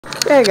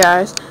Hey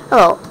guys,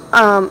 hello.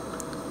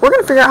 We're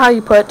gonna figure out how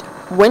you put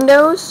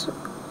Windows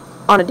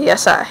on a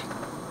DSi.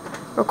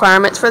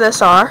 Requirements for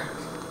this are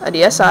a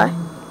DSi,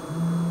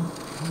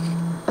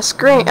 a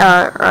screen,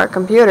 or a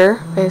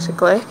computer,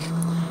 basically,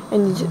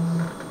 and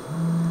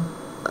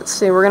let's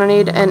see. We're gonna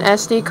need an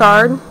SD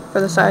card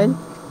for the side.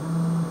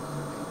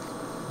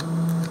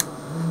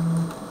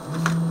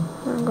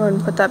 I'll go ahead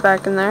and put that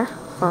back in there.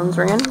 Phone's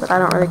ringing, but I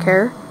don't really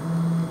care.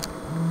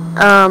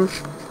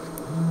 Let's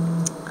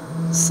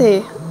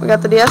see. We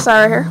got the DSi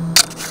right here.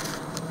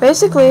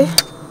 Basically,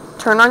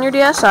 turn on your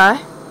DSi.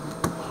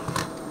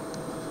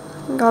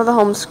 Go to the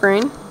home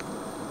screen.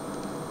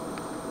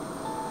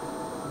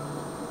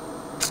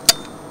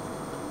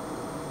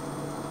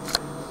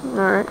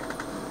 Alright.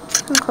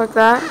 Click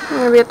that. We're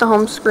going to be at the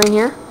home screen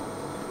here.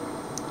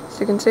 As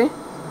you can see.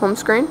 Home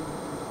screen.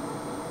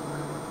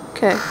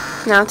 Okay.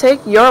 Now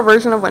take your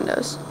version of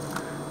Windows.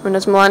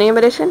 Windows Millennium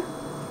Edition.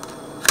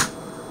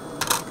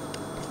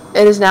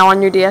 It is now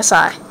on your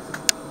DSi.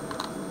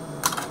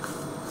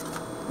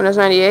 Windows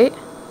 98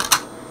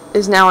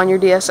 is now on your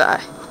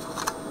DSi.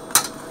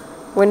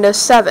 Windows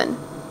 7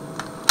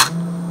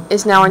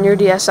 is now on your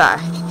DSi.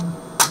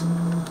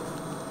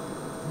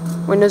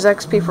 Windows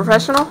XP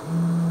Professional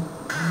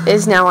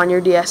is now on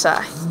your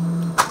DSi.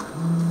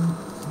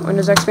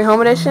 Windows XP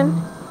Home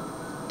Edition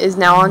is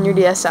now on your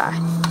DSi.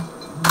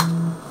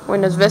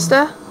 Windows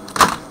Vista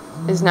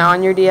is now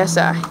on your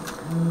DSi.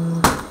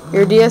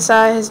 Your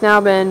DSi has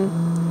now been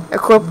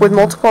equipped with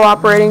multiple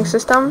operating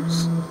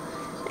systems,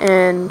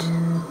 and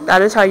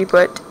that is how you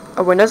put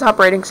a Windows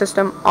operating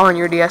system on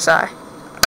your DSi.